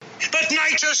But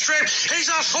Nature Strip, he's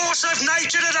a force of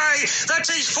nature today.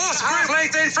 That's his fourth group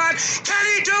length in front. Can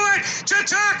he do it?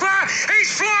 Chautauqua,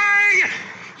 he's flying.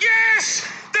 Yes,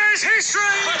 there's history.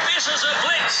 But this is a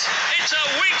blitz. It's a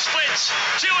Winx blitz.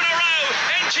 2 in a row,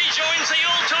 and she joins the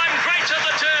all-time greats of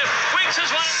the turf. Winx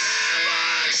has won.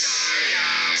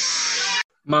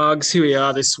 Mugs, here we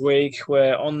are this week.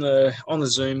 We're on the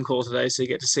Zoom call today, so you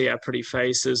get to see our pretty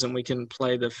faces and we can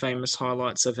play the famous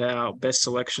highlights of our best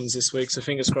selections this week. So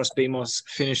fingers crossed BMOS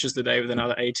finishes the day with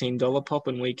another $18 pop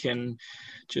and we can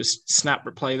just snap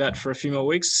replay that for a few more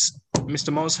weeks.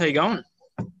 Mr. Moz, how you going?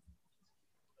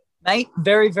 Mate,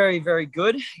 very, very, very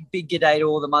good. Big g'day to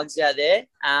all the mugs out there.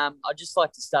 I'd just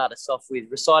like to start us off with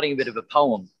reciting a bit of a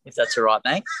poem, if that's all right,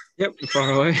 mate. Yep,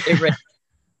 far away.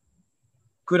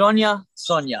 Good on ya,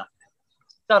 Sonia.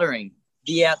 Stuttering,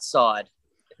 the outside,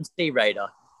 and Sea Raider.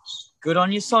 Good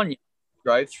on you, Sonia.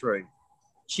 Drove through.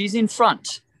 She's in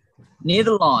front, near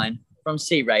the line from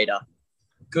Sea Raider.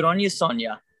 Good on you,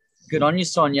 Sonia. Good on you,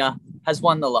 Sonia. Has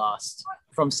won the last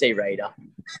from Sea Raider.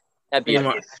 I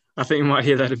think you might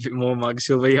hear that a bit more, Mugs.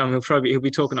 He'll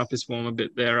be talking up his form a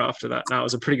bit there after that. No, it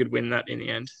was a pretty good win that in the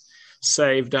end.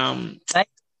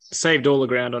 Saved all the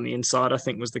ground on the inside, I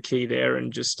think, was the key there,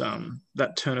 and just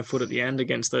that turn of foot at the end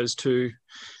against those two.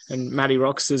 And Matty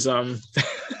Rocks is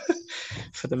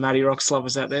for the Matty Rocks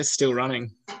lovers out there, still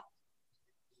running.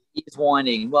 He's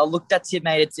winding. Well, look, that's it,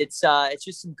 mate. It's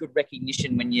just some good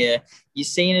recognition when you're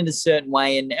seeing it a certain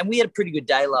way, and we had a pretty good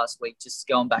day last week. Just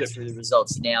going back through the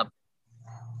results now.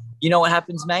 You know what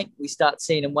happens, mate? We start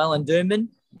seeing them well in Doomben,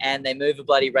 and they move a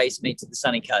bloody race meet to the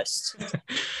sunny coast.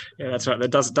 Yeah, that's right. That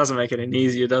doesn't make it any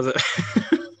easier, does it?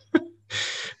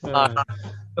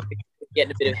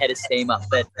 Getting a bit of head of steam up.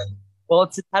 But, well,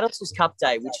 it's the Tattersalls Cup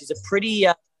Day, which is a pretty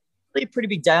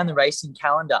big day on the racing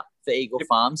calendar for Eagle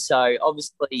Farm. So,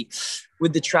 obviously,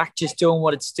 with the track just doing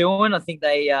what it's doing, I think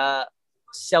they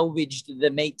salvaged the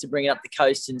meet to bring it up the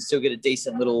coast and still get a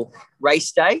decent little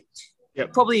race day.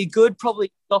 Yep. Probably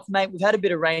soft, mate. We've had a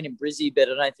bit of rain in Brizzy, but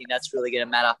I don't think that's really going to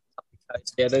matter.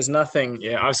 Yeah, there's nothing.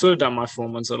 Yeah, I've sort of done my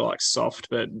form ones that are like soft,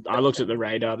 but I looked at the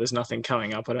radar. There's nothing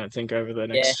coming up, I don't think, over the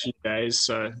next few days.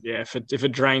 So, yeah, if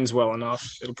it drains well enough,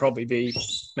 it'll probably be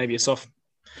maybe a soft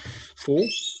 4.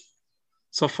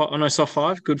 Soft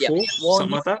 5, good 4, something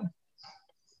like that.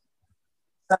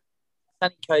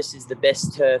 Sunny Coast is the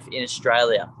best turf in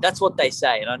Australia. That's what they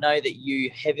say, and I know that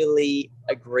you heavily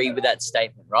agree with that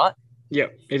statement, right? Yeah,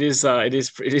 it is. It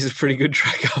is a pretty good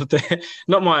track up there.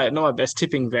 Not my best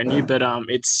tipping venue, but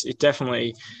it's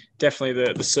definitely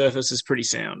the surface is pretty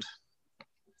sound.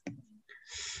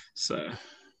 So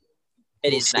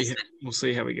we'll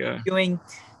see how we go. Well,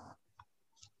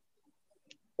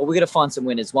 we're going to find some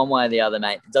winners one way or the other,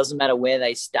 mate. It doesn't matter where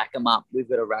they stack them up. We've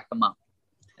got to rack them up,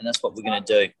 and that's what we're going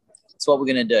to do. That's what we're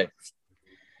going to do.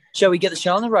 Shall we get the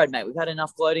show on the road, mate? We've had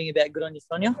enough gloating about good on you,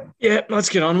 Sonia. Yeah, let's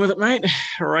get on with it, mate.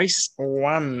 Race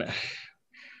 1.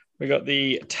 We got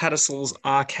the Tattersalls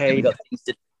Arcade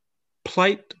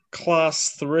Plate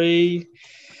Class 3.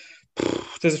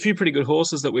 There's a few pretty good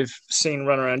horses that we've seen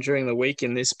run around during the week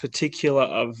in this particular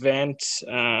event.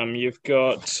 You've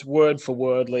got Word for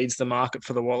Word leads the market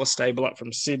for the Wallace stable up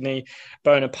from Sydney.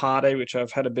 Bonaparte, which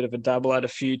I've had a bit of a dabble at a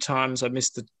few times. I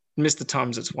missed the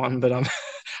times it's won, but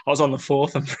I was on the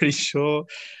 4th, I'm pretty sure.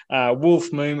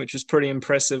 Wolf Moon, which was pretty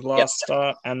impressive last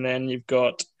start. And then you've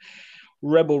got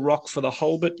Rebel Rock for the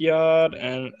Holbert Yard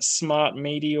and Smart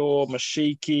Meteor,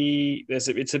 Mashiki. It's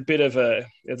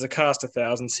a cast of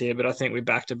thousands here, but I think we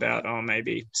backed about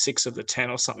maybe 6 of the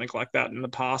 10 or something like that in the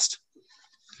past.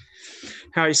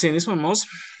 How are you seeing this one, Moz?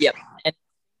 Yep.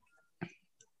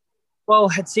 Well,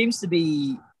 it seems to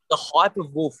be the hype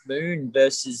of Wolf Moon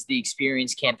versus the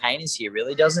experienced campaigners here,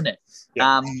 really, doesn't it?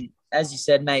 Yep. As you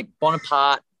said, mate,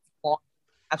 Bonaparte,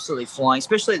 absolutely flying,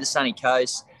 especially at the sunny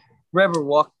coast. Rebel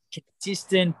Rock,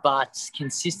 consistent, but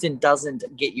consistent doesn't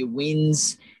get you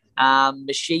wins.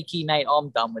 Mashiki, mate, I'm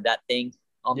done with that thing.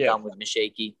 I'm done with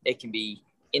Mashiki. It can be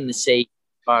in the sea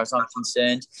as far as I'm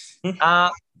concerned.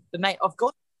 But, mate, I've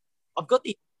got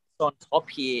the on top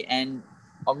here, and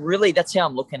that's how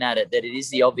I'm looking at it, that it is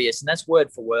the obvious, and that's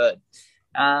Word for Word.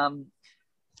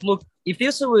 Look, if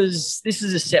this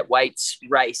is a set weights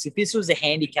race, if this was a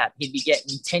handicap, he'd be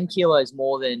getting 10 kilos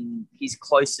more than his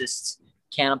closest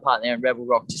counterpart there in Rebel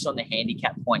Rock, just on the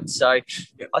handicap point. So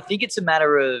I think it's a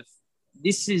matter of,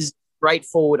 this is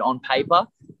straightforward on paper.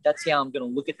 That's how I'm going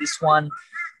to look at this one.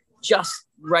 Just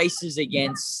races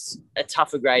against a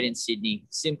tougher grade in Sydney.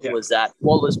 Simple as that.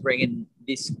 Waller's bringing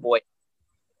this boy.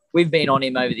 We've been on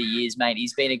him over the years, mate.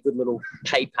 He's been a good little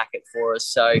pay packet for us.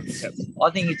 So I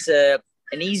think it's an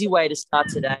easy way to start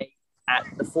today at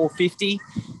the 450.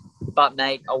 But,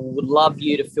 mate, I would love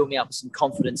you to fill me up with some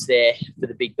confidence there for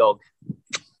the big dog.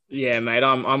 Yeah, mate,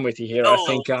 I'm with you here. I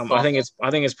think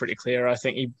it's pretty clear. I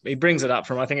think he brings it up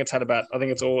from. I think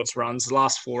it's all its runs. The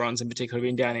last 4 runs in particular have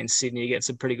been down in Sydney. He gets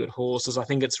some pretty good horses. I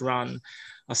think it's run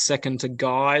a second to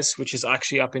Guys, which is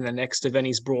actually up in the next event.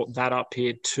 He's brought that up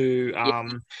here too.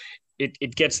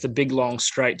 It gets the big long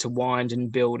straight to wind and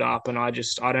build up, and I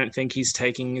don't think he's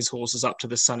taking his horses up to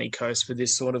the sunny coast for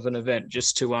this sort of an event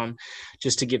just to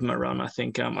give him a run. I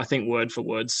think word for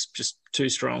word's just too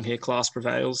strong here. Class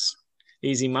prevails.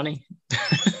 Easy money.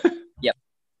 Yep.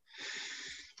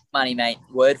 Money, mate.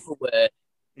 Word for word.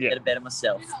 Yeah. Better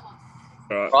myself.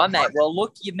 Right, mate. Well,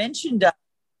 look, you mentioned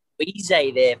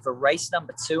Weezy there for race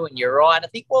number 2, and you're right. I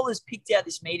think Waller's picked out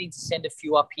this meeting to send a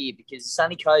few up here because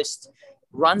Sunny Coast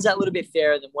runs that a little bit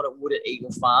fairer than what it would at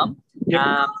Eagle Farm.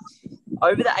 Yep.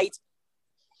 Over the 8,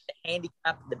 the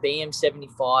handicap, the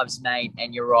BM75s, mate,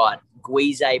 and you're right.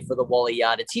 Guise for the Waller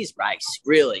Yard. It's his race,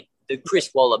 really. The Chris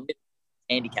Waller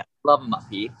handicap. Love him up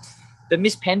here. The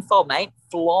Miss Penfold, mate,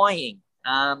 flying.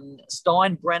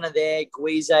 Steinbrenner there,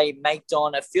 Guise,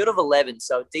 Macedon, a field of 11.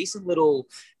 So a decent little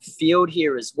field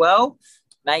here as well.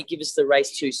 Mate, give us the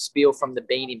race 2 spiel from the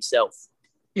Bean himself.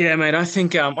 Yeah, mate, I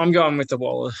think I'm going with the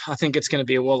Waller. I think it's going to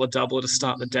be a Waller doubler to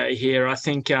start the day here. I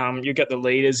think you get the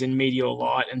leaders in Meteor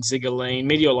Light and Zigaline.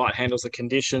 Meteor Light handles the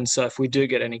conditions, so if we do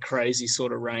get any crazy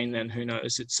sort of rain, then who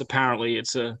knows? It's apparently a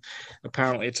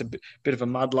bit of a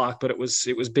mudlark, but it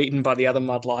was beaten by the other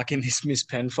mudlark in this Miss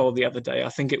Penfold the other day. I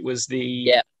think it was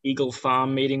the Eagle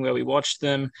Farm meeting where we watched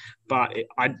them. But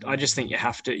I just think you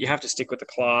have to stick with the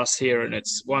class here, and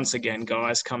it's once again,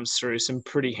 Guys, comes through some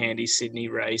pretty handy Sydney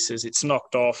races. It's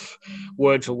knocked off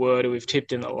word for word. We've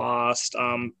tipped in the last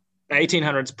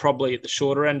 1800's probably at the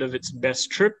shorter end of its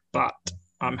best trip, but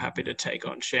I'm happy to take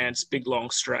on chance. Big long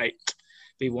straight,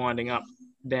 be winding up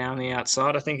down the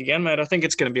outside. I think again, mate. I think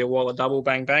it's going to be a Waller double,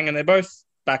 bang bang, and they're both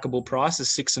backable prices,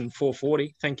 6 and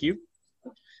 440. Thank you.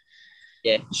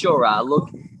 Yeah, sure.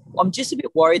 Look, I'm just a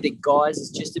bit worried that Guys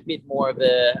is just a bit more of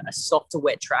a softer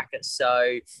wet tracker.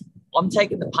 So I'm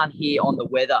taking the punt here on the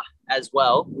weather as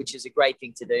well, which is a great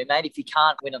thing to do, mate. If you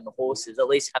can't win on the horses, at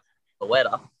least have the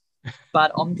weather.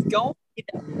 But I'm going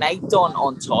with Macedon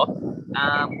on top.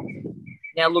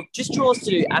 Now, look, just draws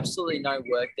to do absolutely no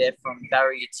work there from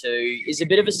barrier 2. Is a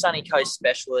bit of a Sunny Coast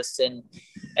specialist. And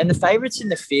the favourites in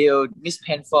the field, Miss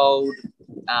Penfold,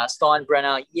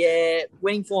 Steinbrenner,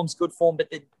 winning form's good form, but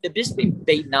they've just been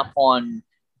beaten up on,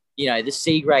 the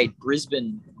C-grade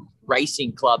Brisbane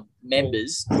Racing Club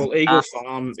members. Well,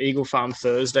 Eagle Farm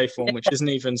Thursday form, which isn't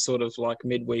even sort of like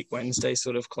midweek Wednesday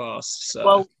sort of class.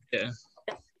 So, yeah.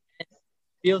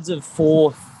 Fields of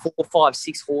 4, 5,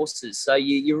 6 horses. So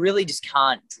you really just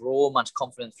can't draw much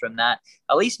confidence from that.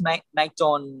 At least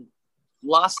Macedon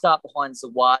last start behind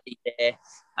Zawadi there,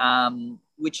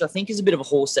 which I think is a bit of a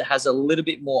horse that has a little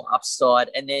bit more upside.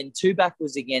 And then 2 back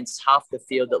was against half the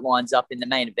field that lines up in the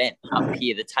main event up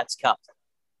here, the Tats Cup.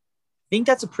 I think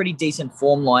that's a pretty decent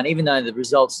form line, even though the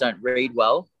results don't read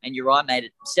well. And you're right, mate,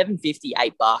 at $7.50,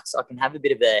 $8, I can have a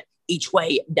bit of a each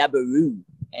way dabaroo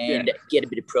and get a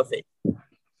bit of profit.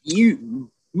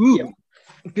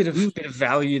 A bit of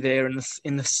value there in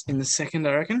the second,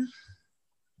 I reckon.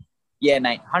 Yeah,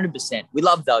 mate, 100%. We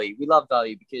love value. We love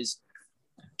value because,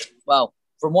 well,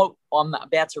 from what I'm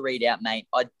about to read out, mate,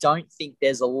 I don't think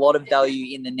there's a lot of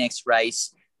value in the next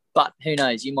race. But who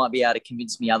knows? You might be able to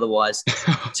convince me otherwise.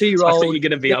 2-year-old. I think you're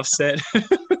going to be upset.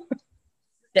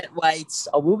 Set weights.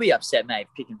 I will be upset, mate,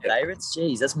 picking favourites.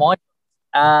 Jeez, that's my.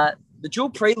 The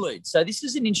Dual Prelude. So this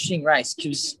is an interesting race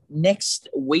because next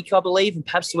week, I believe, and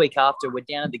perhaps the week after, we're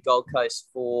down at the Gold Coast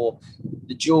for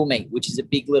the Dual Meet, which is a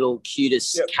big little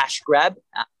cutest cash grab.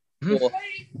 For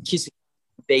Kissing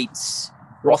beats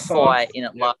Rothfire in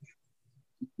it,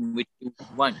 which we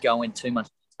won't go into too much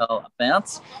detail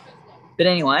about. But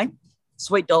anyway,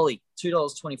 Sweet Dolly,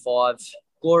 $2.25.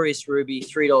 Glorious Ruby,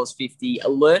 $3.50.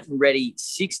 Alert and Ready,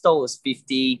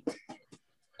 $6.50.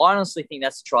 I honestly think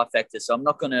that's a trifecta, so I'm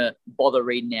not going to bother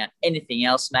reading out anything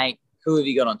else, mate. Who have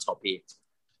you got on top here?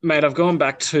 Mate, I've gone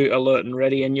back to Alert and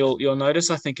Ready, and you'll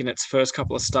notice, I think, in its first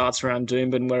couple of starts around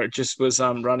Doomben, where it just was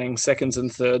running seconds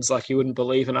and thirds like you wouldn't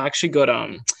believe. And I actually got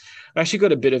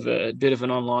a bit of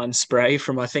an online spray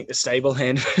from, I think, the stable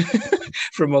hand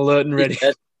from Alert and Ready.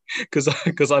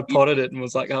 Because I potted it and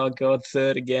was like, oh God,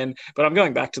 third again. But I'm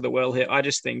going back to the well here. I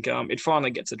just think it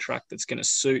finally gets a track that's going to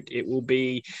suit. It will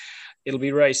be it'll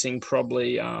be racing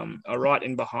probably right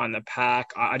in behind the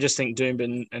pack. I just think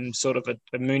Doomben and sort of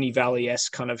a Moonee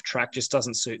Valley-esque kind of track just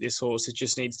doesn't suit this horse. It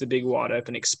just needs the big wide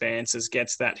open expanses,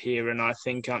 gets that here. And I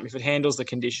think if it handles the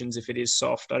conditions, if it is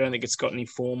soft, I don't think it's got any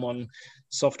form on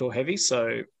soft or heavy.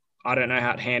 So I don't know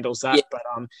how it handles that. Yeah. But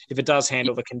if it does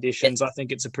handle the conditions, I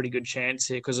think it's a pretty good chance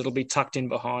here because it'll be tucked in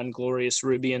behind Glorious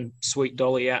Ruby and Sweet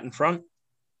Dolly out in front.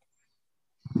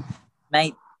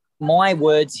 Mate, my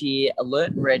words here,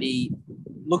 Alert and Ready,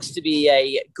 looks to be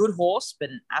a good horse, but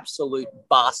an absolute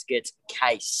basket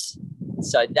case.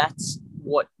 So that's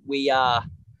what we are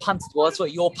well, that's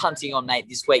what you're punting on, mate,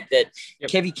 this week. That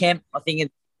Kevy Kemp, I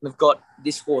think we've got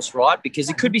this horse right because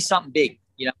it could be something big.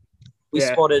 You know, we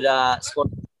spotted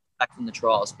back from the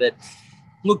trials. But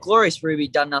look, Glorious Ruby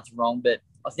done nothing wrong, but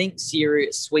I think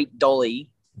Sweet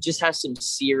Dolly just has some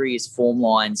serious form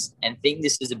lines and think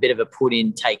this is a bit of a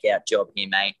put-in, take-out job here,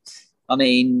 mate. I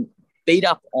mean, beat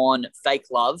up on Fake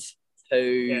Love,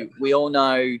 who we all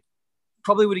know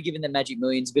probably would have given the Magic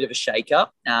Millions a bit of a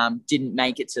shake-up. Didn't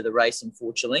make it to the race,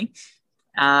 unfortunately.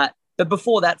 But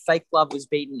before that, Fake Love was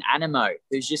beaten Animo,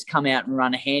 who's just come out and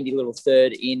run a handy little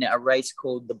third in a race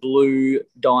called the Blue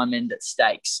Diamond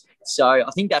Stakes. So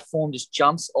I think that form just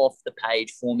jumps off the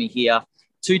page for me here.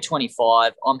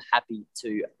 225. I'm happy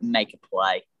to make a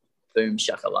play. Boom,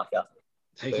 shakalaka.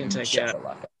 Take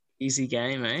out. Easy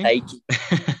game, eh? Take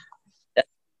it.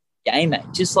 Game, mate.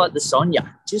 Just like the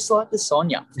Sonia.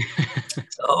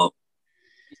 Oh,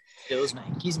 chills,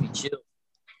 mate. Gives me chills.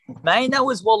 Mate, that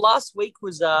was, last week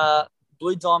was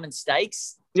Blue Diamond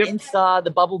Stakes. Yep. Nth,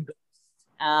 the bubble burst.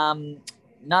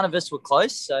 None of us were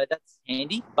close, so that's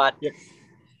handy. But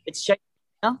it's shaking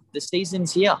now. The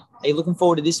season's here. Are you looking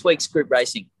forward to this week's group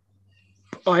racing?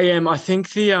 I am. I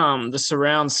think the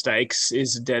Surround Stakes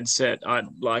is a dead set. I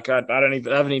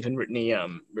haven't even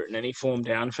written any form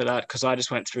down for that because I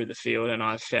just went through the field and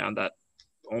I found that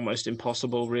almost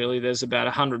impossible. Really, there's about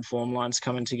 100 form lines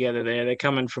coming together there. They're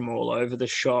coming from all over the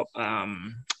shop.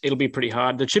 It'll be pretty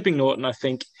hard. The Chipping Norton, I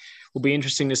think, will be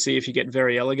interesting to see if you get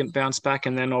Very Elegant bounce back,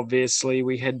 and then obviously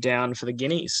we head down for the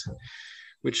Guineas,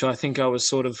 which I think I was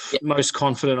sort of most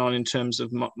confident on in terms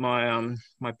of my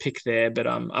pick there, but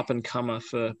up and comer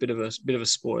for a bit of a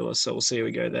spoiler. So we'll see how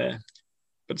we go there.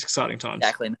 But it's exciting times.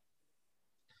 Exactly.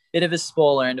 Bit of a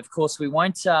spoiler, and of course we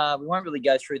won't really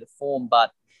go through the form,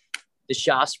 but the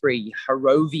Shaftesbury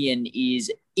Harrovian is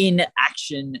in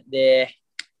action there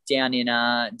down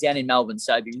in Melbourne.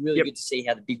 So it'd be really good to see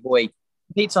how the big boy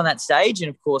competes on that stage, and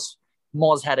of course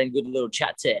Moz had a good little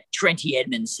chat to Trenty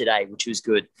Edmonds today, which was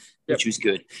good.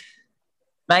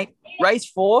 Mate, race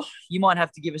 4, you might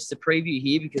have to give us the preview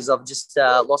here because I've just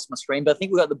lost my screen, but I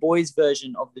think we've got the boys'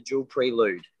 version of the Dual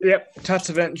Prelude. Yep, Tats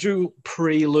Event Dual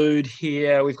Prelude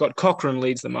here. We've got Cochrane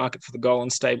leads the market for the Golan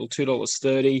Stable,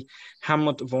 $2.30.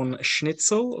 Hamlet von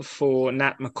Schnitzel for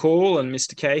Nat McCall and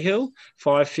Mr. Cahill,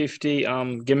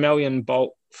 $5.50. Gamelian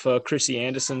Bolt for Chrissy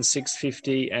Anderson,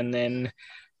 $6.50. And then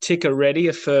Ticker Ready,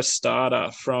 a first starter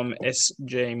from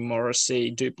S.J. Morrissey,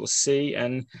 Duplessis,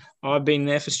 and I've been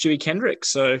there for Stewie Kendrick.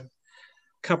 So a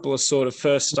couple of sort of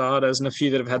first starters and a few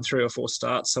that have had 3 or 4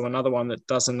 starts. So another one that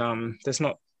doesn't, there's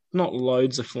not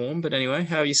loads of form. But anyway,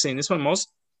 how have you seen this one, Moz?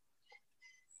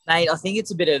 Mate, I think it's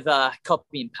a bit of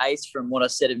copy and paste from what I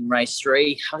said in race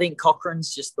 3. I think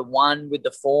Cochrane's just the one with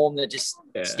the form that just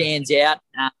stands out.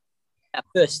 Our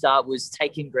first start was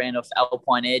taking ground off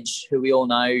Alpine Edge, who we all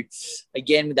know,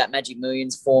 again, with that Magic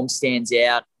Millions form stands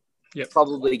out.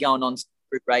 Probably going on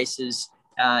group races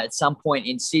at some point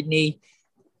in Sydney.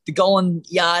 The Golan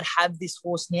Yard have this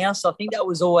horse now, so I think that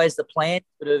was always the plan,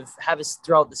 sort of have us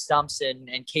throw at the stumps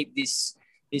and keep this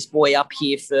boy up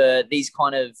here for these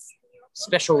kind of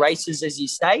special races, as you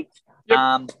say.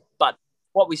 But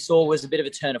what we saw was a bit of a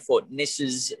turn of foot, and this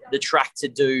is the track to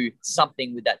do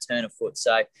something with that turn of foot.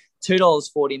 So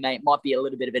 $2.40, mate, might be a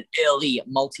little bit of an early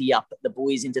multi-up the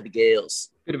boys into the girls.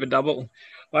 Bit of a double.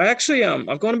 I actually,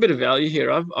 I've got a bit of value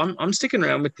here. I'm sticking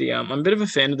around with the, I'm a bit of a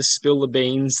fan of the Spill the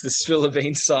Beans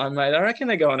side, mate. I reckon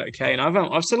they're going okay. And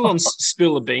I've settled on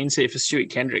Spill the Beans here for Stewie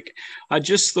Kendrick. I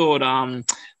just thought,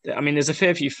 there's a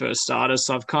fair few first starters,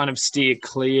 so I've kind of steered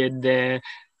cleared there.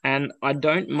 And I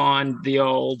don't mind the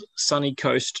old Sunny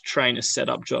Coast trainer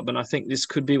setup job. And I think this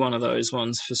could be one of those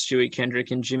ones for Stewie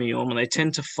Kendrick and Jimmy Orman. They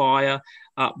tend to fire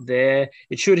up there.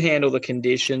 It should handle the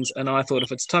conditions. And I thought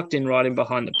if it's tucked in right in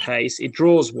behind the pace, it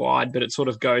draws wide, but it sort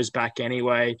of goes back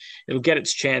anyway. It'll get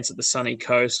its chance at the Sunny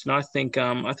Coast. And I think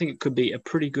it could be a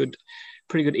pretty good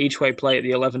each way play at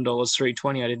the $11,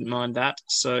 $3.20. I didn't mind that.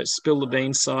 So Spill the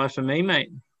Beans side for me, mate.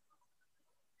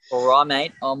 All right,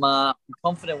 mate. I'm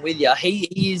confident with you.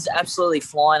 He is absolutely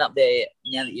flying up there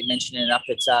now that you're mentioning it up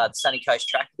at the Sunny Coast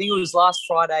track. I think it was last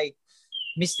Friday,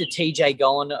 Mr. TJ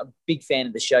Golan, a big fan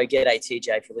of the show. G'day,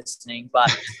 TJ, for listening.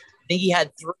 But I think he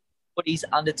had 3 footies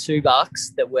under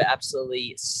 $2 that were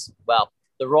absolutely, well,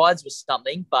 the rides were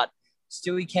something, but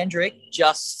Stewie Kendrick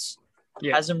just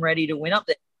has him ready to win up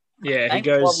there. Yeah, mate.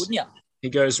 Why wouldn't you? He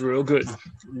goes real good.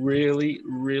 Really,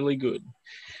 really good.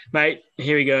 Mate,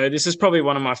 here we go. This is probably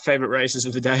one of my favourite races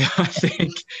of the day, I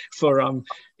think, for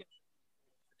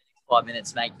 5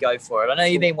 minutes, mate. Go for it. I know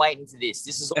you've been waiting for this.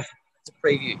 This is a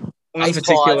preview. One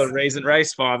particular reason,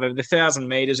 race 5 over the 1,000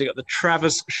 metres, we got the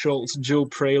Travis Schultz dual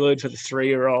prelude for the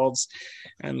 3-year-olds,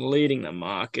 and leading the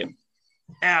market,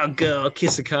 our girl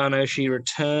Kisakano. She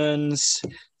returns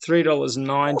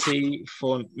 $3.90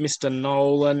 for Mr.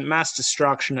 Nolan. Mass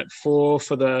Destruction at 4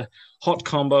 for the hot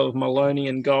combo of Maloney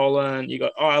and Golan. You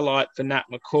got I Light for Nat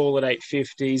McCall at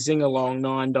 $8.50, Zingalong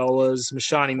 $9,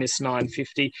 Mashani Miss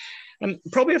 $9.50. And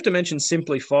probably have to mention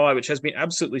Simplify, which has been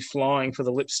absolutely flying for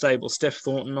the Lip Stable. Steph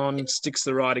Thornton on, sticks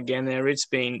the ride again there. It's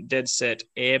been dead set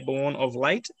airborne of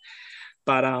late.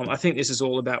 But I think this is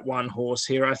all about one horse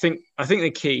here. I think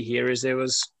the key here is there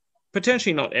was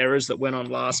potentially not errors that went on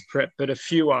last prep, but a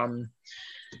few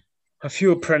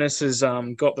apprentices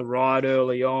got the ride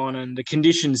early on, and the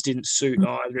conditions didn't suit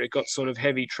either. It got sort of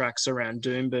heavy tracks around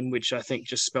Doomben, which I think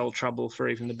just spelled trouble for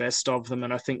even the best of them,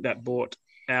 and I think that brought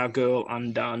our girl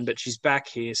undone. But she's back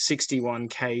here, 61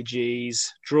 kgs,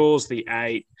 draws the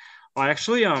 8. I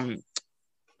actually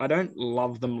I don't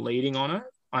love them leading on her.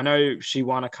 I know she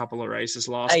won a couple of races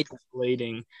last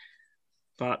leading,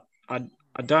 but I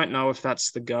don't know if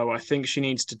that's the go. I think she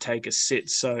needs to take a sit.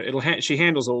 So she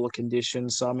handles all the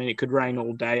conditions. So, I mean, it could rain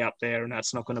all day up there and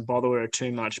that's not going to bother her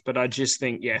too much. But I just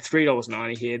think,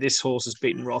 $3.90 here. This horse has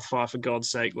beaten Rothfire, for God's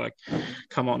sake. Like,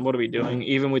 come on, what are we doing?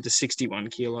 Even with the 61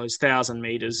 kilos, 1,000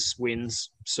 metres wins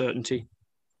certainty.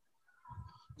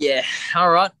 Yeah,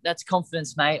 all right. That's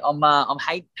confidence, mate. I'm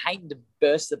hating to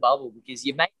burst the bubble because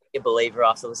you make me a believer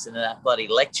after listening to that bloody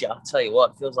lecture. I'll tell you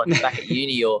what, it feels like I'm back at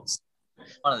uni or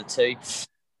one of the two.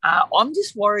 I'm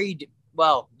just worried.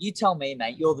 Well, you tell me,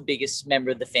 mate. You're the biggest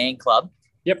member of the fan club.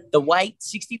 Yep. The weight,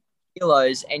 60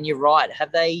 kilos, and you're right.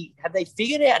 Have they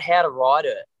figured out how to ride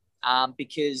her?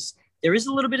 Because there is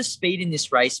a little bit of speed in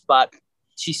this race, but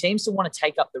she seems to want to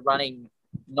take up the running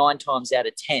 9 times out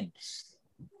of 10.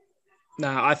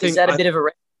 No, I think is that a bit of a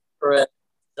for a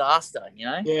disaster, you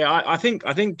know? Yeah, I think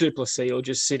Duplessis will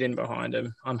just sit in behind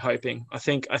him. I'm hoping. I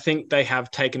think they have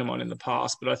taken him on in the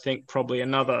past, but I think probably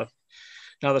another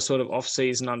sort of off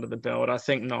season under the belt. I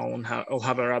think Nolan will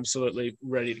have her absolutely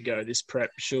ready to go this prep.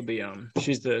 She'll be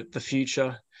she's the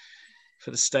future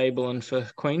for the stable and for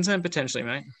Queensland potentially,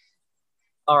 mate.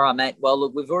 All right, mate. Well,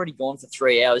 look, we've already gone for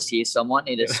 3 hours here, so I might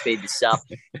need to speed this up.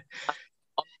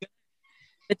 I'm going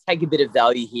to take a bit of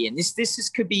value here, and this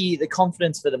could be the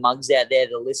confidence for the mugs out there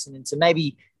that are listening to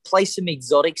maybe play some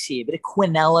exotics here, a bit of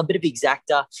Quinella, a bit of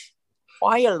Exacta.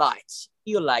 Iolite,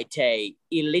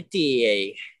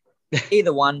 Elite.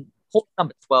 Either one. Horse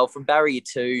number 12 from Barrier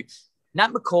 2.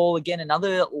 Nat McCall, again,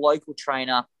 another local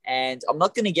trainer. And I'm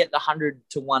not going to get the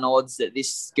 100-1 odds that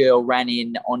this girl ran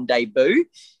in on debut,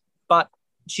 but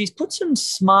she's put some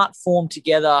smart form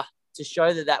together to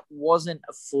show that wasn't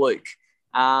a fluke.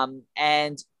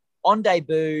 And on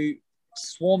debut,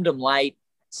 swarmed them late,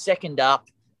 second up,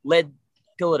 led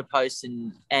pillar to post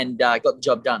and got the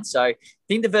job done. So I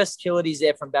think the versatility is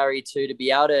there from Barrier 2 to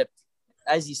be able to,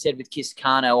 as you said with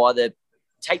Kisakano, either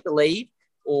take the lead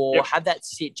or have that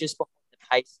sit just behind the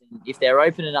pace. And if they're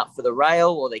opening up for the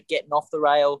rail or they're getting off the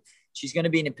rail, she's going to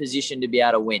be in a position to be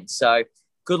able to win. So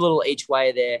good little each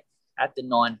way there at the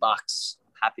 $9.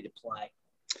 Happy to play.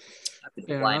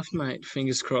 Fair enough, mate.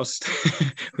 Fingers crossed.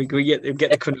 we get the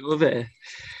Quinella there.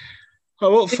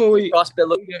 Oh, well, before we...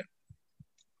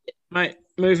 Mate,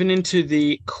 moving into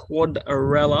the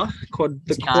Quadrella,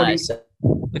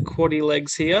 the quaddy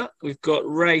legs here. We've got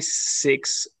race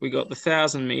 6. We got the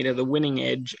 1,000 metre, the Winning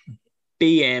Edge,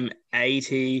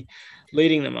 BM80,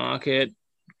 leading the market.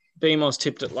 BMOS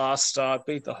tipped it last start,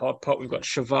 beat the Hot Pot. We've got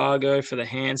Shivago for the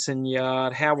Hanson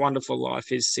Yard. How Wonderful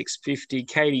Life is $6.50.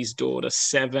 Katie's Daughter,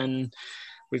 $7.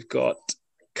 We've got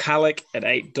Cullick at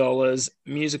 $8,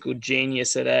 Musical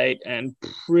Genius at $8, and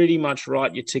pretty much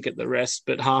right your ticket the rest,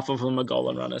 but half of them are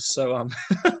Golan runners. So,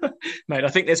 mate, I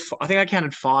think I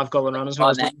counted 5 Golan runners when I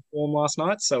was looking for them last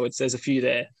night. So there's a few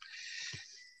there.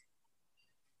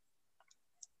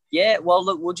 Yeah, well,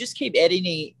 look, we'll just keep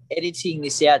editing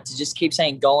this out to just keep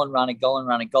saying Golan runner,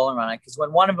 because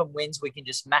when one of them wins, we can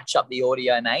just match up the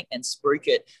audio, mate, and spruik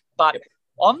it. But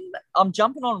I'm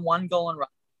jumping on one Golan runner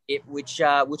which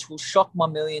will shock my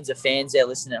millions of fans there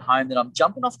listening at home, that I'm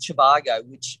jumping off Chivago,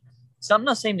 which something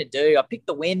I seem to do. I pick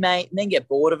the win, mate, and then get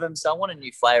bored of them. So I want a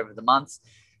new flavour of the month.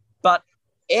 But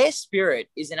Air Spirit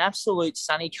is an absolute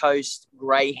Sunny Coast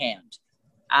greyhound.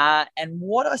 And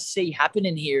what I see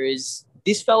happening here is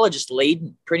this fella just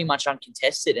leading pretty much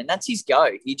uncontested, and that's his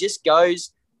go. He just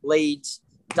goes, leads,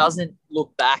 doesn't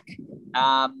look back.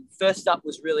 First up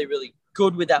was really, really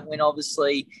good with that win,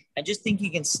 obviously, and just think he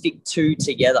can stick two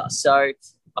together. So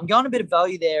I'm going a bit of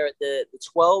value there at the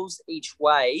 12s each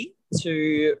way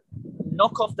to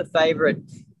knock off the favourite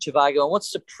Chivago, and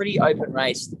what's a pretty open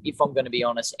race, if I'm going to be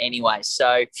honest anyway.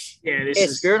 So,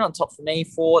 Spirit on top for me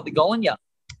for the Golinya.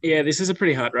 Yeah, this is a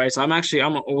pretty hard race. I'm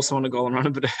also on a Golden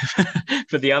Runner, but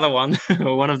for the other one,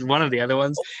 or one of the other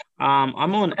ones,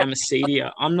 I'm on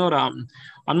Amacedia. I'm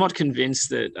not convinced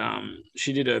that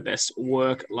she did her best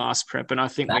work last prep, and I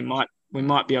think we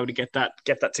might be able to get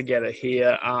that together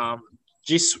here.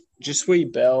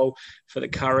 Jisui Bell for the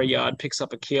Curry Yard picks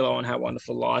up a kilo on How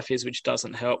Wonderful Life Is, which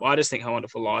doesn't help. I just think How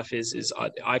Wonderful Life Is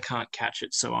I can't catch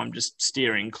it, so I'm just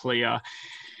steering clear.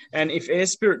 And if Air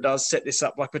Spirit does set this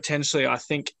up, like potentially, I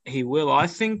think he will. I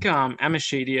think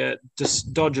Amacedia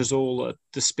just dodges all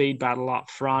the speed battle up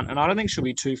front, and I don't think she'll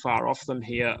be too far off them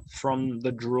here from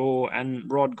the draw. And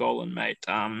Rod Golan, mate,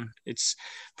 it's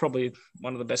probably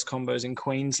one of the best combos in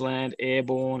Queensland,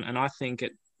 Airborne, and I think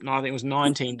it was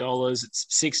 $19. It's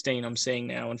 $16 I'm seeing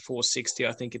now, and $4.60.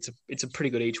 I think it's a pretty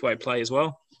good each way play as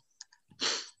well.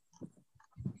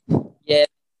 Yeah,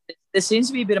 there seems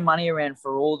to be a bit of money around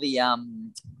for all the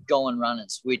Golan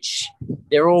runners, which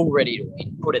they're all ready to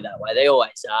win. Put it that way, they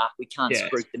always are. We can't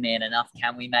spruik the man enough,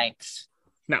 can we, mate?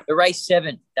 No. The race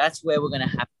 7, that's where we're going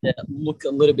to have to look a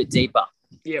little bit deeper.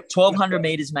 Yep. 1,200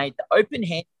 meters, mate. The open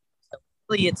hand.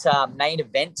 Really, it's main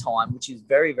event time, which is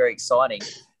very, very exciting.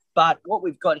 But what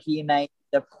we've got here, mate,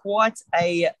 they're quite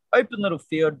a open little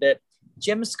field. But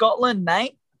Gemma Scotland,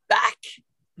 mate, back.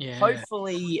 Yeah.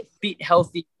 Hopefully, bit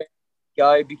healthy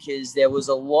go, because there was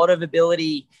a lot of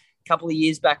ability a couple of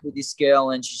years back with this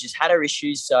girl, and she's just had her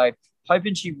issues. So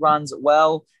hoping she runs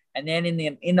well. And then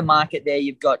in the market there,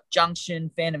 you've got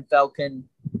Junction, Phantom Falcon,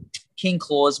 King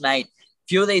Claws, mate. A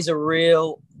few of these are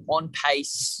real on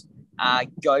pace,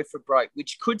 go for broke,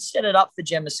 which could set it up for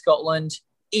Gemma Scotland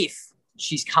if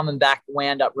she's coming back,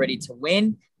 wound up, ready to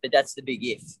win. But that's the big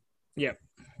if. Yep.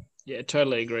 Yeah,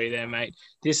 totally agree there, mate.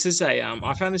 This is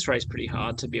I found this race pretty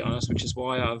hard, to be honest, which is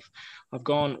why I've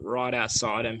gone right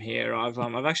outside him here. I've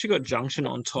actually got Junction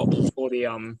on top for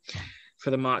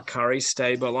the Mark Curry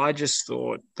stable. I just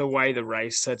thought the way the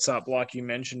race sets up, like you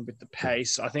mentioned, with the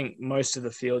pace, I think most of the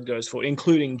field goes forward,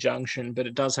 including Junction, but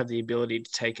it does have the ability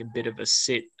to take a bit of a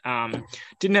sit.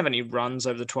 Didn't have any runs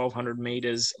over the 1,200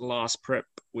 meters last prep,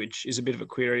 which is a bit of a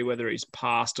query whether he's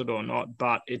passed it or not,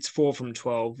 but it's 4 from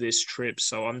 12 this trip.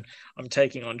 So I'm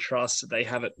taking on trust that they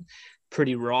have it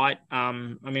pretty right. I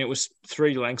mean, it was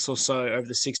 3 lengths or so over the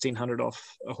 1,600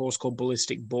 off a horse called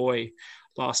Ballistic Boy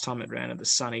last time it ran at the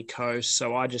Sunny Coast.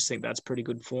 So I just think that's pretty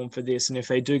good form for this. And if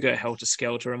they do go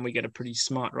helter-skelter and we get a pretty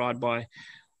smart ride by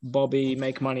Bobby,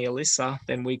 Make Money Alyssa,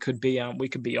 then we could be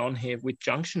on here with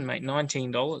Junction, mate,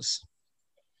 $19.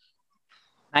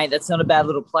 Mate, that's not a bad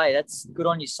little play. That's good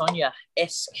on you,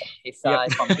 Sonia-esque, if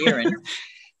I'm hearing.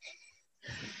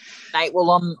 Mate,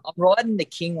 well, I'm riding the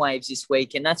King Waves this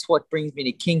week, and that's what brings me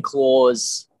to King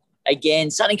Claws.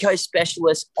 Again, Sunny Coast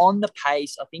specialist on the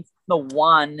pace. I think the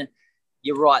one,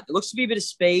 you're right. There looks to be a bit of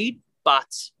speed, but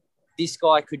this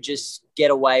guy could just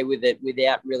get away with it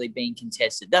without really being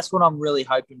contested. That's what I'm really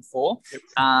hoping for,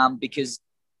 because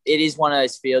it is one of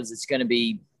those fields that's going to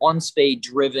be on speed,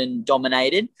 driven,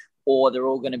 dominated, or they're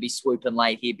all going to be swooping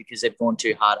late here because they've gone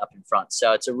too hard up in front.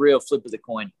 So it's a real flip of the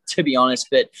coin, to be honest.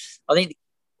 But I think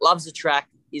loves the track.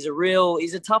 He's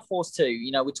a tough horse too.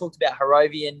 You know, we talked about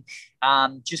Harrovian,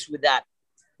 just with that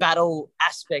battle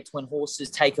aspect when horses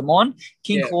take them on.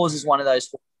 King Claws is one of those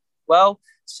horses as well.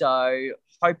 So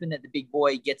hoping that the big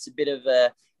boy gets a bit of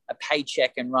a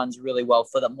paycheck and runs really well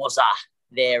for the Moza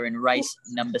there in race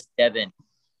number 7.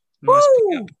 Nice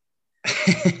Woo!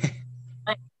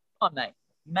 Mate.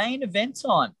 Main event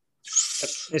time.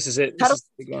 This is it. This is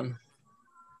the big one.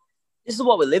 This is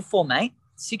what we live for, mate.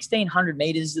 1,600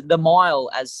 meters, the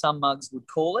mile, as some mugs would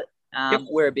call it.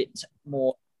 We're a bit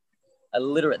more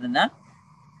illiterate than that.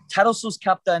 Tattlesall's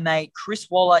Cup, though, mate. Chris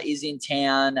Waller is in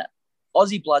town.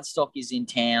 Aussie Bloodstock is in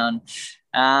town.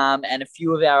 And a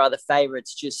few of our other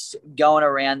favourites just going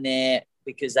around there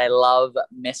because they love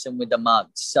messing with the mugs.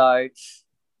 So,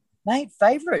 mate,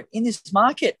 favourite in this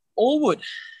market, Allwood.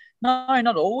 No,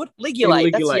 not Allwood.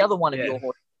 Ligulate. That's the other one of your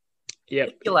horses.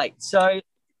 Yep. Ligulate. So,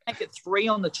 make it 3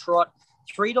 on the trot.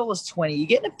 $3.20. You're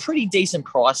getting a pretty decent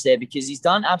price there because he's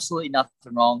done absolutely nothing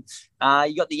wrong.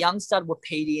 You got the young stud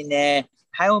Wapiti in there.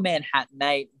 Hail Manhattan,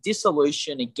 mate.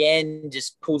 Dissolution, again,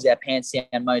 just pulls our pants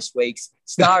down most weeks.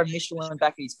 Star of Michelin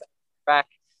back at his track.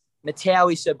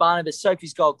 Matawi, Sir Barnabas,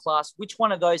 Sophie's Gold Class. Which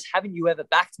one of those haven't you ever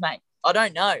backed, mate? I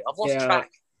don't know. I've lost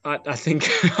track. I think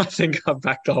I've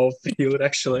backed the whole field,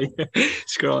 actually,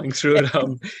 scrolling through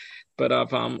it. But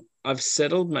I've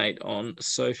settled, mate, on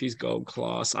Sophie's Gold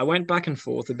Class. I went back and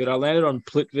forth a bit. I landed on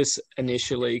Plitvice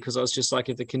initially because I was just like,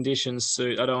 if the conditions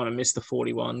suit, I don't want to miss the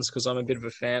 41s because I'm a bit of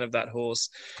a fan of that horse.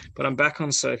 But I'm back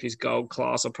on Sophie's Gold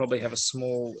Class. I'll probably have a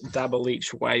small dabble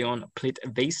each way on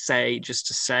Plitvice just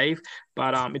to save.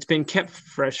 But it's been kept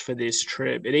fresh for this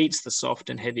trip. It eats the soft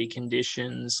and heavy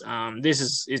conditions. This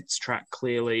is its track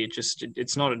clearly.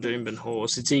 It's not a Doomben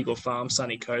horse. It's Eagle Farm,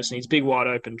 Sunny Coast, and it's big wide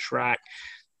open track.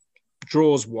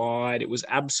 Draws wide. It was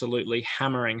absolutely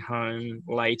hammering home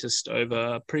latest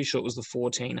over, pretty sure it was the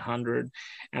 1400.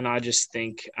 And I just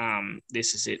think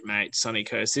this is it, mate. Sunny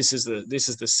Coast. This is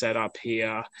the setup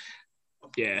here.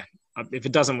 Yeah. If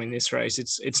it doesn't win this race,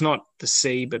 it's not the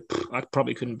C, but I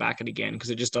probably couldn't back it again because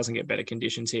it just doesn't get better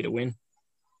conditions here to win.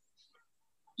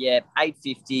 Yeah,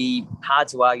 850. Hard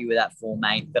to argue with that form,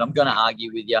 mate, but I'm going to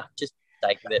argue with you just for the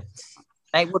sake of it.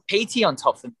 Mate, Wapiti on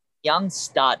top of young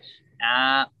stud.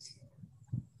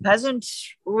 Hasn't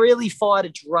really fired a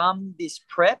drum this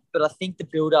prep, but I think the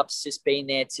build-up's just been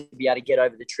there to be able to get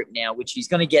over the trip now, which he's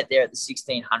going to get there at the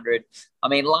 1600. I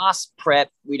mean, last prep,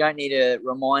 we don't need to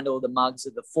remind all the mugs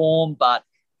of the form, but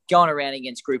going around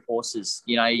against group horses,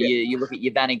 you look at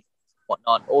your Banning,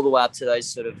 whatnot, all the way up to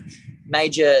those sort of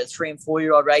major 3 and 4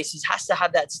 year old races, has to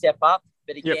have that step up.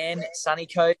 But again, Sunny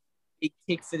Coast, big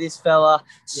kick for this fella.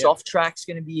 Soft track's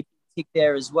going to be a big kick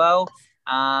there as well.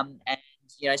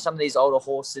 And some of these older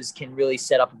horses can really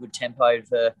set up a good tempo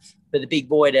for the big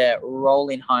boy to roll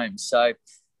in home. So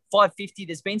 550,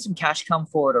 there's been some cash come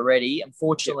for it already.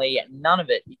 Unfortunately, none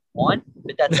of it is mine,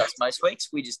 but that's us most weeks.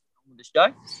 We just on the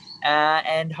show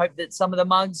and hope that some of the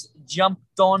mugs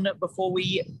jumped on before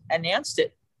we announced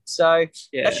it. So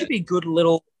that should be a good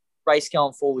little race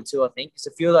going forward too, I think, because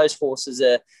a few of those horses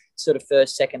are sort of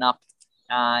first, second up.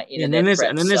 And then there's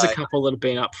a couple that have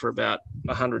been up for about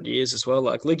 100 years as well,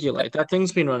 like Ligulate. That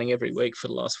thing's been running every week for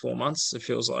the last 4 months, it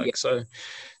feels like. So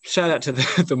shout out to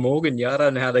the Morgan Yard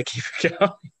and how they keep it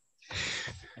going.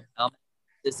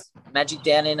 There's magic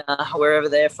down in wherever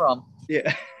they're from.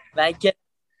 Yeah. Make it.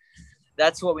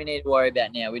 That's what we need to worry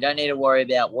about now. We don't need to worry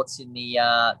about what's in the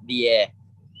air.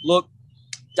 Look,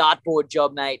 dartboard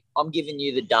job, mate. I'm giving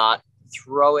you the dart.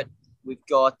 Throw it. We've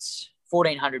got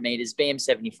 1,400 meters,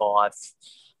 BM75.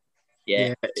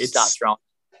 Start strong.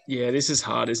 Yeah, this is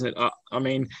hard, isn't it? I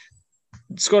mean,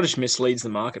 Scottish Miss leads the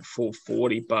market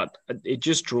 440, but it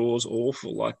just draws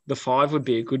awful. Like the 5 would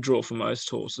be a good draw for most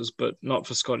horses, but not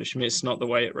for Scottish Miss. Not the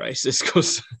way it races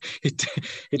because it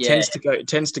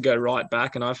tends to go right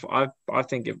back. And I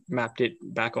think it mapped it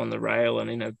back on the rail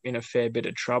and in a fair bit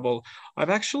of trouble. I've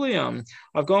actually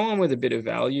I've gone on with a bit of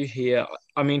value here.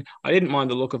 I mean, I didn't mind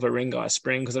the look of a Ringai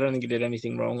Spring because I don't think it did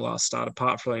anything wrong last start,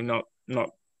 apart from not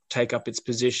take up its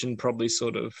position, probably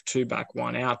sort of 2 back,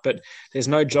 1 out. But there's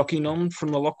no jockey nom from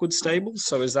the Lockwood stables.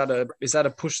 So is that a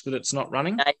push that it's not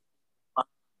running?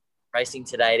 Racing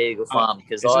today at Eagle Farm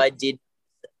because I did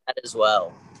that as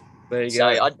well. There you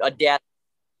go. So I doubt.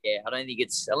 Yeah, I don't think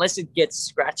it's unless it gets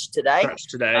scratched today.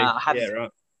 Right.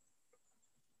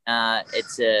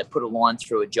 It's put a line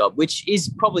through a job, which is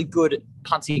probably good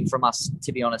punting from us,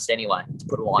 to be honest. Anyway, to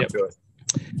put a line through it.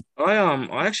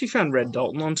 I actually found Red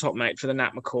Dalton on top, mate, for the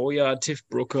Nat McCall yard. Tiff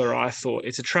Brooker, I thought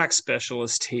it's a track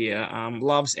specialist here.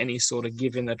 Loves any sort of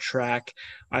give in the track.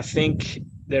 I think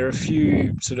there are a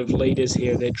few sort of leaders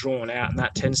here. They're drawn out, and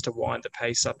that tends to wind the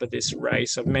pace up of this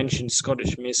race. I've mentioned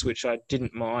Scottish Miss, which I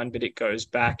didn't mind, but it goes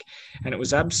back, and it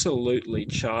was absolutely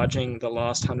charging the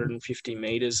last 150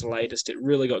 metres latest. It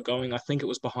really got going. I think it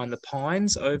was behind the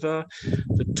Pines over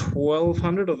the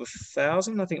 1,200 or the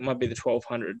 1,000. I think it might be the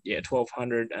 1,200. Yeah,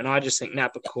 1,200. And I just think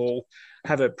Napa Call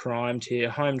have it primed here.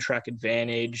 Home track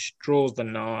advantage, draws the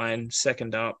 9,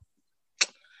 second up.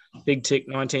 Big tick,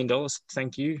 $19.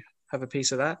 Thank you. Have a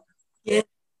piece of that. Yeah,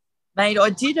 mate, I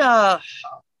did. I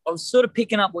was sort of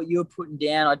picking up what you were putting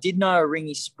down. I did know a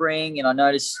Ringy Spring, and I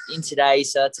noticed in today,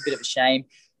 so that's a bit of a shame.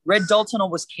 Red Dalton I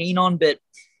was keen on, but,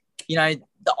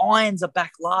 the Irons are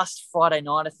back last Friday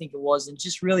night, I think it was, and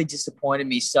just really disappointed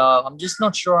me. So I'm just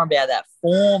not sure about that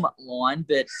form line,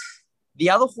 but the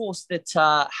other horse that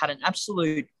had an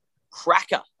absolute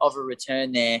cracker of a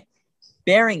return there,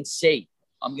 Bering Sea.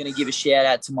 I'm going to give a shout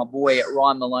out to my boy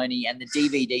Ryan Maloney and the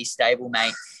DVD stable,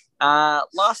 mate.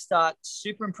 Last start,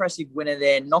 super impressive winner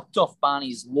there. Knocked off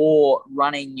Barney's Law,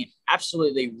 running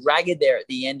absolutely ragged there at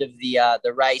the end of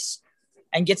the race,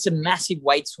 and gets a massive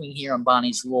weight swing here on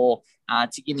Barney's Law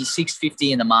to give me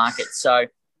 650 in the market. So,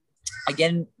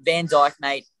 again, Van Dyke,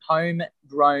 mate,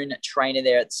 homegrown trainer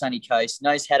there at the Sunny Coast,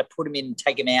 knows how to put him in and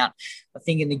take him out. I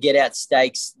think in the Get Out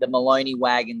Stakes, the Maloney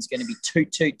wagon's going to be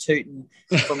tooting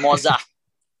from Mozza.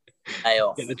 Day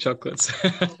off. Get the chocolates.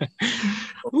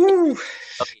 Woo.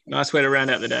 Nice way to round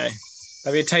out the day.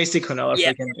 That'd be a tasty quinoa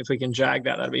if we can jag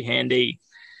that. That'd be handy.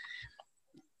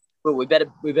 Well, we better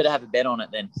have a bet on it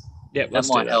then. Yep, that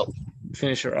might help.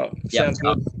 Finish her up. Yep. Sounds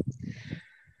good.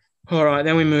 All right,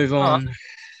 then we move on. Right.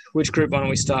 Which group one are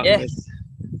we starting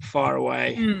with? Fire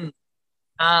away.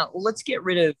 Well, let's get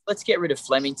rid of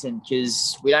Flemington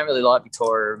because we don't really like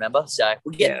Victoria, remember? So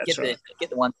we'll get the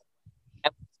one.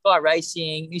 Sky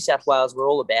Racing, New South Wales, we're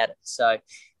all about it. So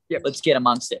let's get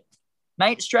amongst it.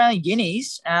 Mate, Australian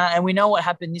Guineas, and we know what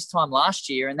happened this time last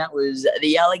year, and that was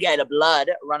the Alligator Blood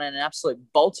running an absolute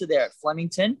bolter there at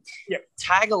Flemington. Yep.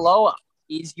 Tagaloa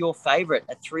is your favourite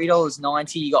at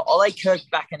 $3.90. You got Ole Kirk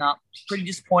backing up. Pretty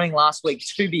disappointing last week,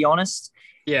 to be honest.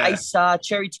 Yeah. Ace,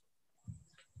 Cherry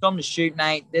Tom to shoot,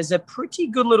 mate. There's a pretty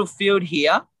good little field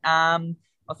here. I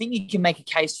think you can make a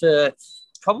case for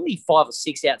probably 5 or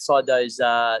 6 outside those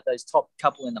top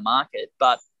couple in the market,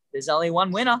 but there's only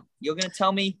one winner. You're going to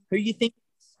tell me who you think.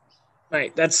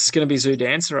 Mate, that's going to be Zoo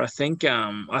Dancer, I think.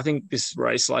 I think this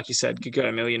race, like you said, could go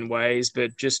a million ways,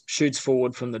 but just shoots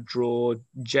forward from the draw.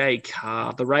 Jay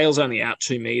Carr, the rail's only out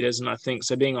 2 meters, and I think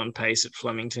so being on pace at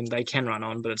Flemington, they can run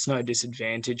on, but it's no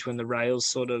disadvantage when the rail's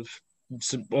sort of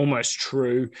almost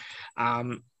true.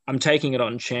 I'm taking it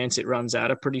on chance it runs out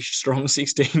a pretty strong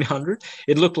 1600.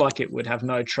 It looked like it would have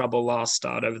no trouble last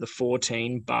start over the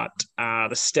 14, but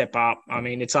the step up, I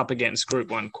mean, it's up against Group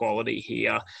 1 quality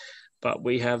here, but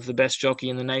we have the best jockey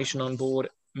in the nation on board,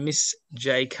 Miss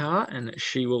J Carr, and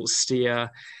she will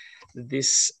steer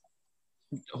this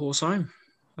horse home.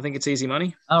 I think it's easy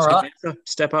money. All right.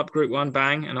 Step up, Group 1,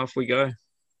 bang, and off we go.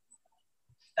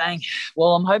 Bang.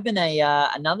 Well, I'm hoping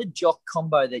another jock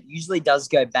combo that usually does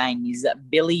go bang is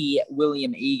Billy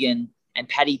William Egan and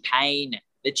Paddy Payne,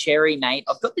 the Cherry, mate.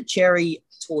 I've got the Cherry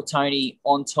Tortoni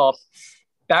on top.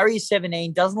 Barrier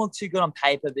 17 doesn't look too good on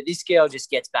paper, but this girl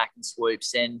just gets back and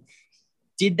swoops and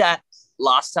did that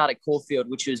last start at Caulfield,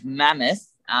 which was mammoth,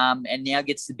 and now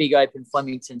gets the big open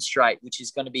Flemington Straight, which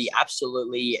is going to be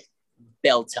absolutely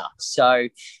belter. So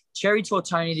Cherry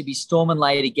Tortoni to be storming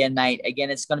late again, mate. Again,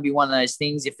 it's going to be one of those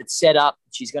things. If it's set up,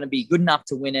 she's going to be good enough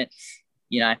to win it.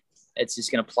 You know, it's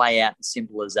just going to play out as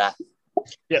simple as that.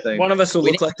 Yeah, one of us will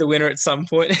look like the winner at some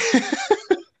point.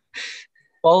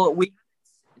 Well,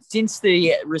 since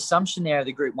the resumption there of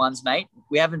the Group 1s, mate,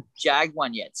 we haven't jagged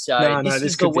one yet. So this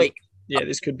is the week.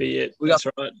 This could be it. That's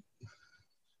right.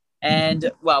 And,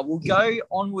 well, we'll go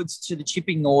onwards to the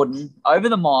Chipping Norton over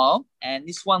the mile. And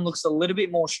this one looks a little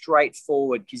bit more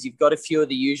straightforward because you've got a few of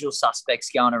the usual suspects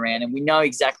going around. And we know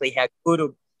exactly how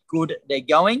good they're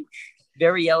going.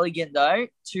 Very elegant, though.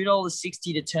 $2.60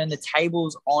 to turn the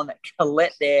tables on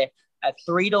Colette there at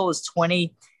 $3.20.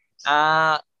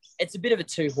 It's a bit of a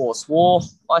 2-horse war,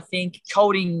 I think.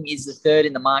 Colding is the third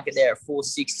in the market there at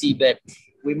 $4.60, but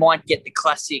we might get the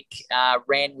classic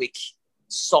Randwick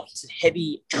soft,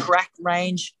 heavy track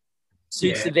range.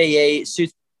 Suits the VE,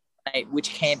 suits. Mate, which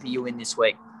camp are you in this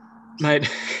week? Mate,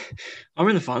 I'm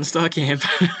in the Fun Star camp.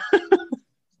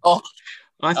 I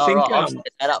think right. I'll set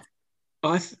that up.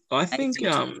 I think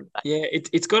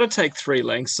it's got to take 3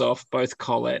 lengths off both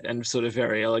Colette and sort of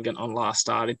Very Elegant on last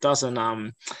start. It doesn't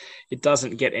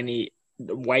get any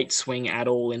weight swing at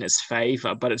all in its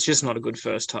favour, but it's just not a good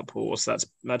first up horse.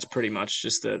 That's pretty much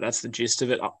just that's the gist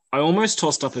of it. I almost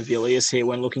tossed up Avilius here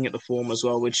when looking at the form as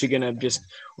well, which you're gonna just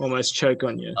almost choke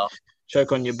on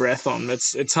your breath on.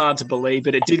 It's hard to believe,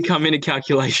 but it did come into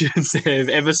calculations there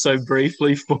ever so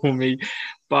briefly for me.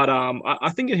 But I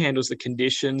think it handles the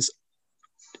conditions.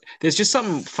 There's just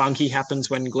something funky happens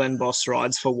when Glenn Boss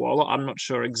rides for Waller. I'm not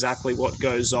sure exactly what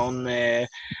goes on there.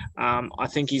 I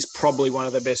think he's probably one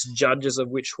of the best judges of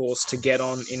which horse to get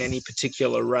on in any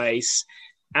particular race.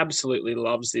 Absolutely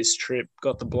loves this trip.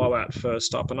 Got the blowout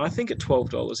first up, and I think at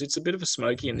 $12, it's a bit of a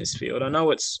smoky in this field. I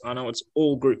know it's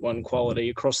all Group 1 quality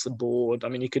across the board. I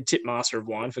mean, you could tip Master of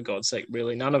Wine for God's sake.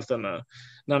 Really, none of them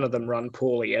run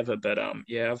poorly ever. But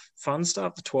Fun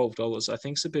Start for $12. I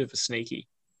think it's a bit of a sneaky.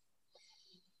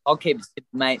 I'll keep it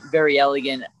simple, mate. Very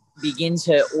Elegant begins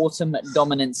her autumn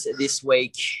dominance this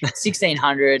week.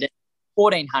 1,600,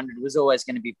 1,400 was always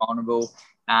going to be vulnerable.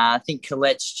 I think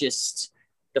Colette's just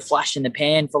the flash in the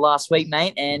pan for last week,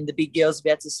 mate. And the big girl's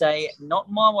about to say,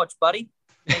 not my watch, buddy.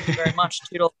 Thank you very much.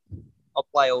 $2. I'll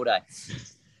play all day.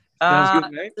 Sounds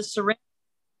good, mate.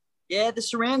 The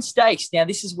surround stakes. Now,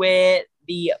 this is where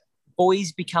the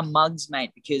boys become mugs,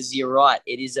 mate, because you're right.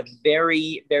 It is a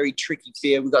very, very tricky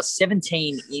field. We've got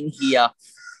 17 in here.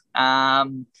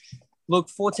 Look,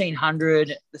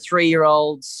 1,400, the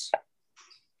 3-year-olds.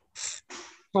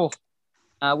 Oh,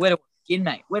 where do I begin,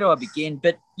 mate? Where do I begin?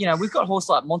 But, we've got a horse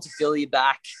like Montefilia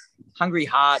back. Hungry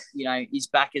Heart, is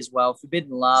back as well.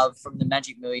 Forbidden Love from the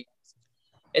Magic Millions.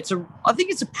 I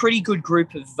think it's a pretty good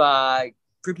group of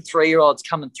 3-year-olds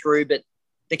coming through, but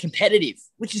they're competitive,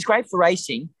 which is great for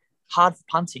racing, hard for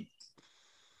punting.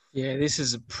 Yeah, this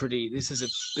is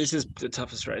the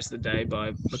toughest race of the day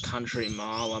by the country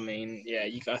mile. I mean, yeah,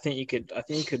 I think you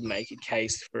could make a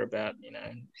case for about,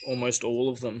 almost all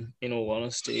of them. In all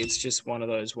honesty, it's just one of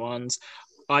those ones.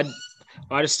 I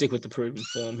just stick with the proven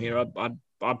form here.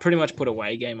 I pretty much put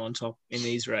away game on top in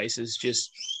these races.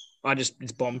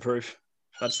 It's bomb proof.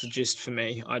 That's the gist for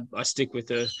me. I stick with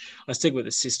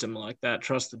a system like that.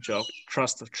 Trust the jock,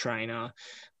 trust the trainer.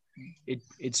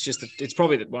 It's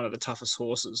probably one of the toughest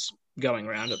horses going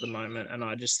around at the moment, and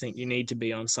I just think you need to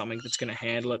be on something that's going to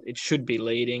handle it. It should be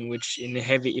leading, which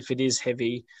if it is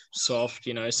heavy, soft,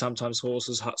 sometimes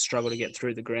horses struggle to get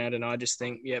through the ground, and I just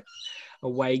think, yep,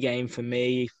 away game for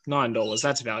me, $9.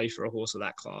 That's value for a horse of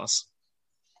that class.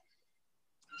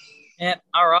 Yeah,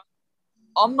 all right.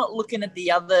 I'm looking at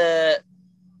the other,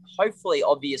 hopefully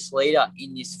obvious leader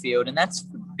in this field, and that's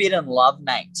Forbidden Love,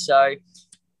 mate. So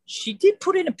she did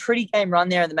put in a pretty game run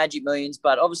there in the Magic Millions,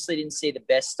 but obviously didn't see the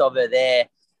best of her there.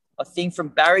 I think from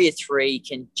barrier 3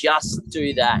 can just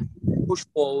do that. Push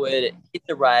forward, hit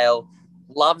the rail,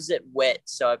 loves it wet.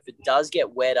 So if it does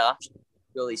get wetter,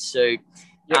 really suit.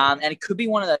 Yep. And it could be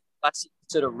one of those classic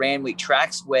sort of Randwick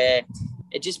tracks where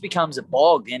it just becomes a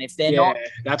bog. And if they're not...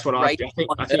 that's what I think.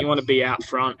 I think you want to be out in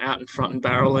front and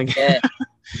barreling. Yeah.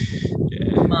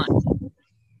 Yeah. Much.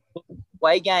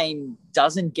 Way game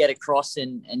doesn't get across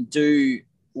and do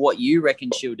what you reckon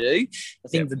she'll do. I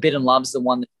think Forbidden Love's the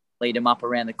one that lead them up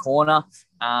around the corner.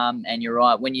 And you're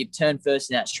right. When you turn first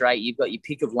in that straight, you've got your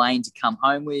pick of lane to come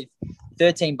home with.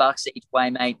 $13 each way,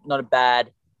 mate. Not a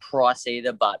bad price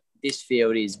either, but this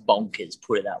field is bonkers,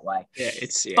 put it that way. Yeah,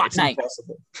 it's mate,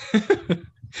 impossible.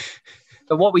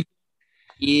 But what we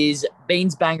is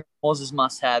Beans Banger horses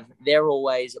must have. They're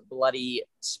always bloody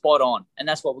spot on. And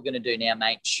that's what we're going to do now,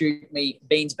 mate. Shoot me,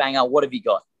 Beans Banger. What have you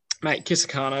got? Mate,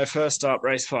 Kisakano, first up,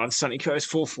 race 5, Sunny Coast,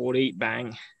 440,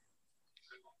 bang.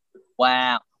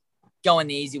 Wow. Going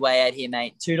the easy way out here,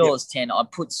 mate. $2.10. I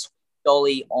put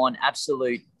Dolly on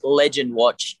absolute legend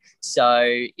watch. So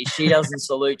if she doesn't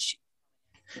salute,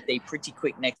 she'll be pretty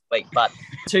quick next week. But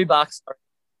 $2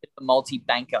 a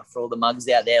multi-banker for all the mugs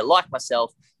out there like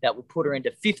myself that will put her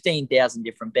into 15,000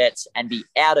 different bets and be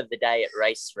out of the day at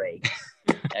race 3.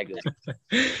 How good.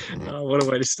 Oh, what a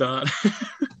way to start.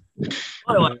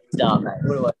 What do I start,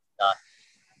 mate?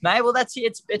 Mate, well, that's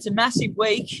it. It's a massive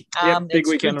week. Big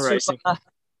weekend of racing.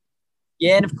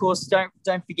 Yeah, and of course,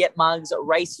 don't forget mugs.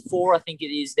 Race 4, I think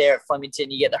it is there at Flemington.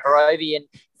 You get the Harrovian,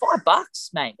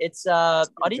 $5, mate. It's I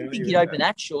didn't think you'd open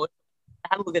that short.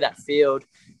 Have a look at that field.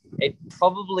 It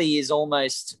probably is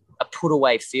almost a put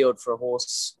away field for a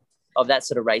horse of that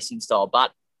sort of racing style,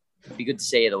 but it'd be good to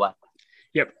see either way.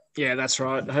 Yep. Yeah, that's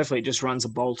right. Hopefully it just runs a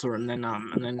bolter and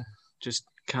then just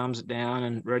calms it down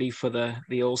and ready for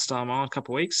the All-Star Mile in a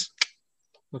couple of weeks.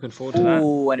 Looking forward to that.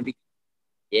 Oh, and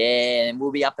and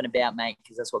we'll be up and about, mate,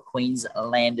 because that's what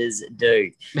Queenslanders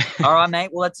do. All right, mate.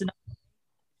 Well, that's enough.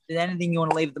 Is there anything you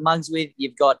want to leave the mugs with?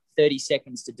 You've got 30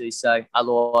 seconds to do so.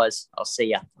 Otherwise, I'll see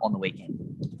you on the weekend.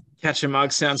 Catch your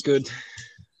mug. Sounds good.